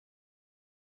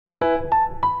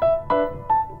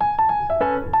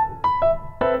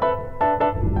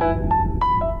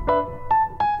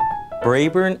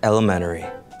Brayburn Elementary,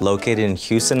 located in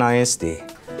Houston ISD,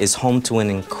 is home to an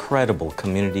incredible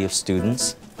community of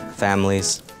students,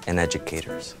 families, and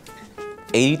educators.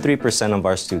 83% of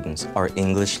our students are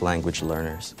English language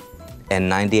learners,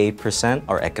 and 98%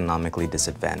 are economically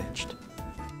disadvantaged.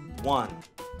 1,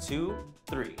 2,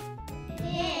 3.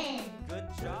 Good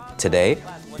job. Today,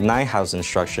 Neuhaus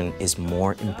instruction is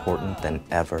more important than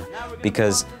ever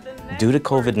because due to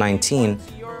COVID-19,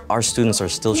 our students are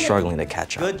still struggling to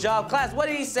catch up. Good job, class. What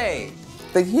did he say?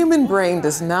 The human brain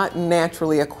does not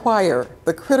naturally acquire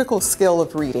the critical skill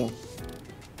of reading.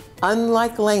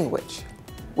 Unlike language,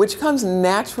 which comes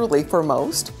naturally for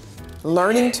most,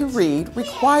 learning to read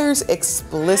requires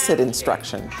explicit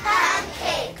instruction.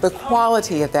 The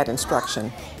quality of that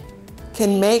instruction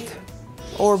can make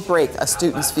or break a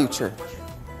student's future.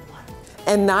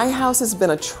 And Neuhaus has been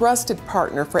a trusted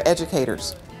partner for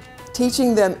educators,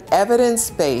 teaching them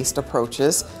evidence-based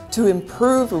approaches to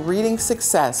improve reading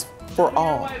success for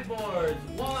all.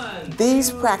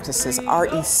 These practices are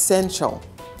essential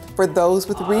for those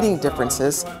with reading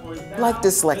differences like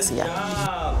dyslexia.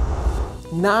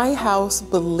 Neuhaus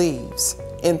believes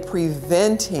in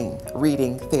preventing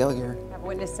reading failure.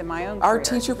 Our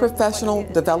Teacher Professional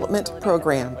Development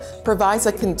Program provides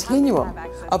a continuum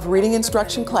of reading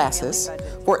instruction classes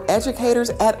for educators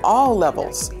at all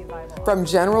levels, from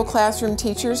general classroom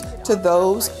teachers to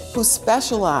those who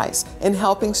specialize in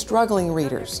helping struggling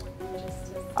readers.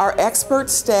 Our expert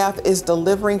staff is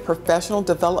delivering professional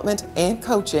development and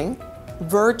coaching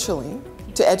virtually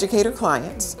to educator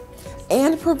clients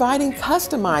and providing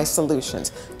customized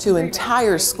solutions to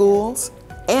entire schools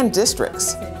and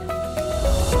districts.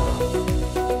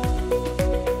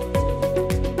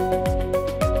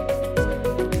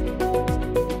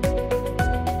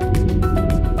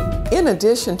 In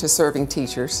addition to serving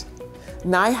teachers,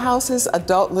 Neuhaus's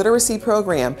adult literacy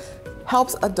program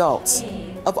helps adults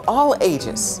of all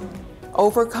ages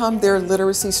overcome their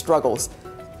literacy struggles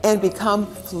and become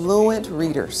fluent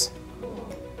readers.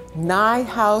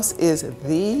 Neuhaus is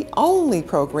the only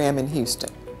program in Houston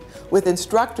with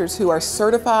instructors who are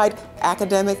certified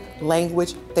academic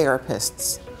language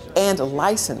therapists and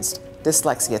licensed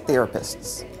dyslexia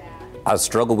therapists. I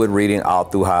struggled with reading all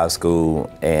through high school,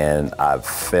 and I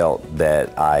felt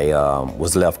that I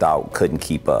was left out, couldn't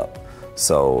keep up.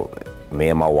 So me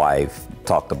and my wife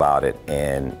talked about it.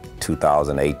 In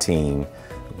 2018,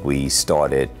 we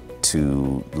started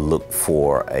to look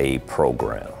for a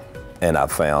program, and I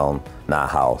found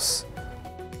Neuhaus.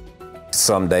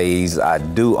 Some days I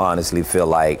do honestly feel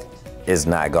like it's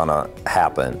not gonna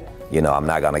happen. You know, I'm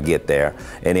not gonna get there.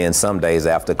 And then some days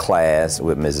after class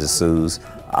with Mrs. Suze,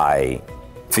 I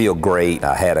feel great.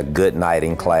 I had a good night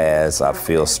in class. I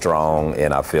feel strong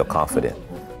and I feel confident.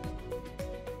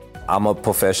 I'm a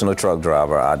professional truck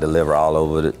driver. I deliver all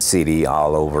over the city,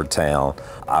 all over town.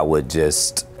 I would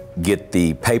just get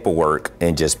the paperwork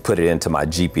and just put it into my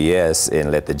GPS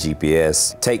and let the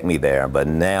GPS take me there. But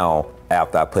now,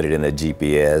 after I put it in the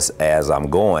GPS, as I'm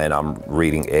going, I'm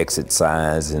reading exit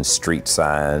signs and street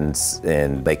signs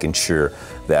and making sure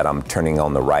that I'm turning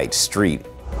on the right street.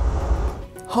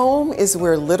 Home is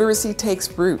where literacy takes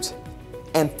root,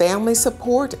 and family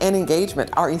support and engagement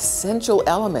are essential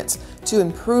elements to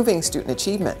improving student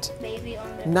achievement.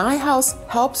 Neuhaus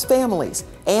helps families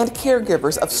and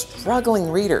caregivers of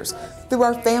struggling readers through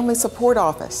our Family Support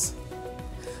Office.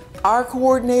 Our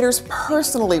coordinators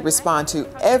personally respond to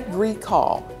every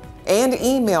call and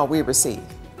email we receive,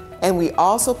 and we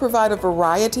also provide a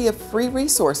variety of free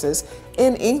resources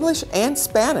in English and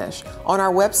Spanish on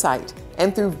our website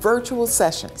and through virtual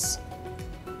sessions.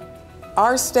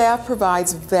 Our staff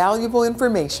provides valuable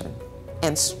information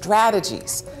and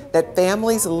strategies that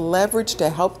families leverage to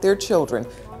help their children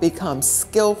become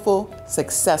skillful,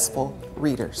 successful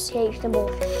readers.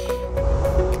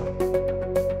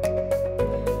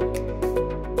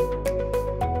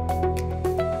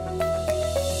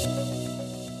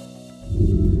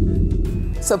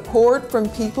 Support from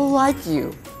people like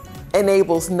you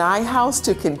enables Neuhaus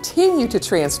to continue to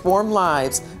transform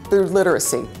lives through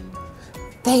literacy.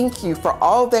 Thank you for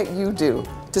all that you do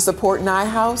to support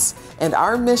Neuhaus and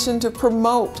our mission to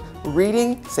promote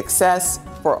reading success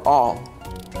for all.